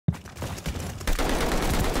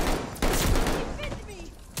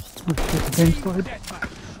shit, the game started.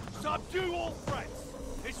 Subdue all threats.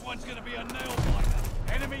 This one's gonna be a nail biter.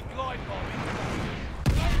 Enemy glide bomb incoming.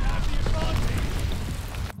 They have the advantage.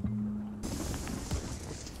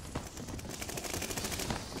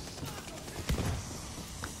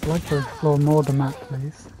 I'd like to explore more the map,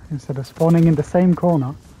 please, instead of spawning in the same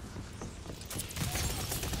corner.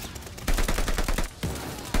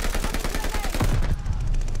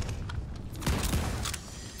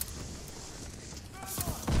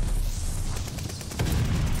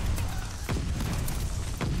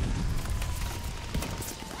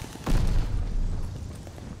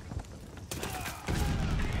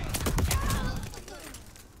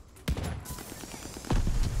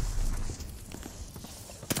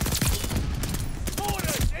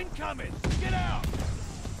 Get out!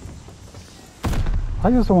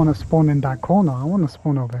 I just don't want to spawn in that corner, I want to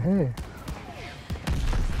spawn over here.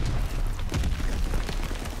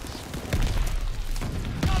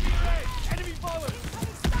 Enemy followers!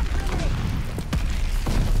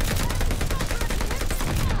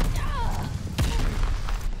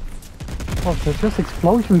 Oh, there's just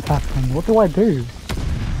explosions happening, what do I do?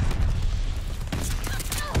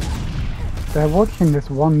 They're watching this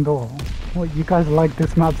one door. What, you guys like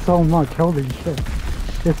this map so much, holy shit.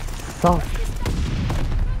 It sucks.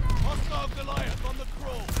 Hostile Goliath on the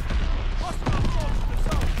crawl. Hostile dogs to the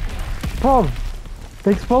south. Bro,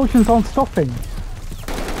 the explosions aren't stopping. Get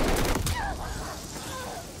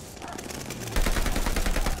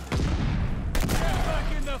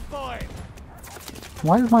back in the fight.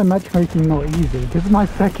 Why is my matchmaking not easy? This is my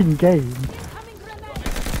second game.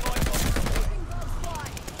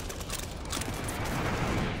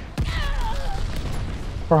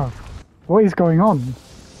 Bro, what is going on?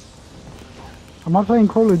 Am I playing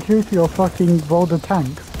Call of Duty or fucking World of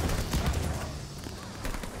Tanks?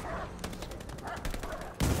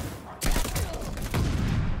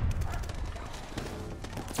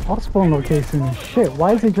 Our spawn location is shit.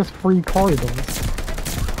 Why is it just 3 corridors?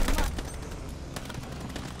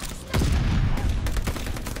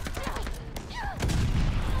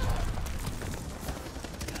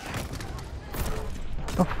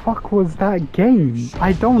 The fuck was that game?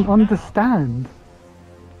 I don't understand.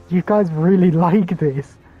 You guys really like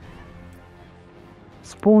this.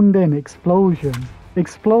 Spawned in, explosion,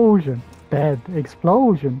 explosion, dead,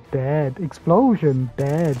 explosion, dead, explosion,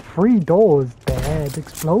 dead, 3 doors, dead,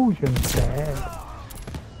 explosion, dead.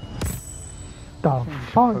 The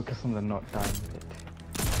fuck? Focus on the not dying bit.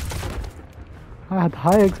 I had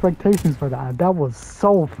high expectations for that. That was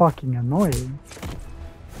so fucking annoying.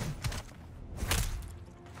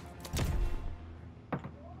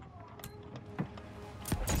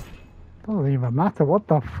 Doesn't even matter. What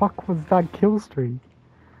the fuck was that kill streak?